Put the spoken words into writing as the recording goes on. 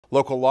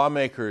Local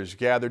lawmakers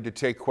gathered to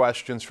take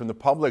questions from the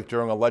public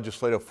during a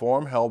legislative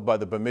forum held by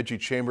the Bemidji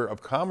Chamber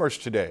of Commerce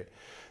today.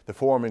 The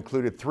forum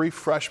included 3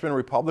 freshman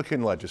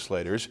Republican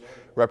legislators.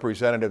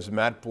 Representatives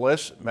Matt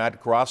Bliss,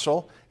 Matt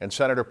Grossel, and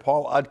Senator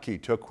Paul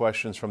Udke took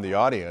questions from the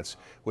audience,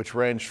 which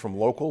ranged from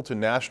local to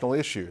national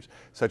issues,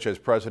 such as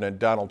President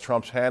Donald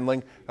Trump's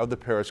handling of the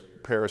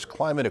Paris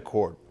Climate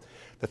Accord.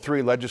 The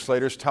 3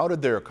 legislators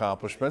touted their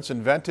accomplishments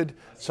and vented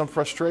some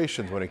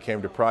frustrations when it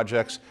came to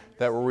projects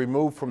that were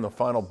removed from the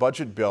final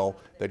budget bill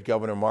that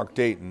Governor Mark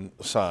Dayton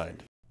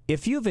signed.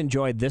 If you've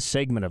enjoyed this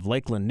segment of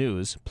Lakeland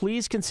News,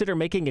 please consider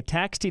making a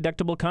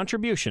tax-deductible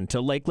contribution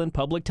to Lakeland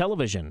Public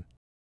Television.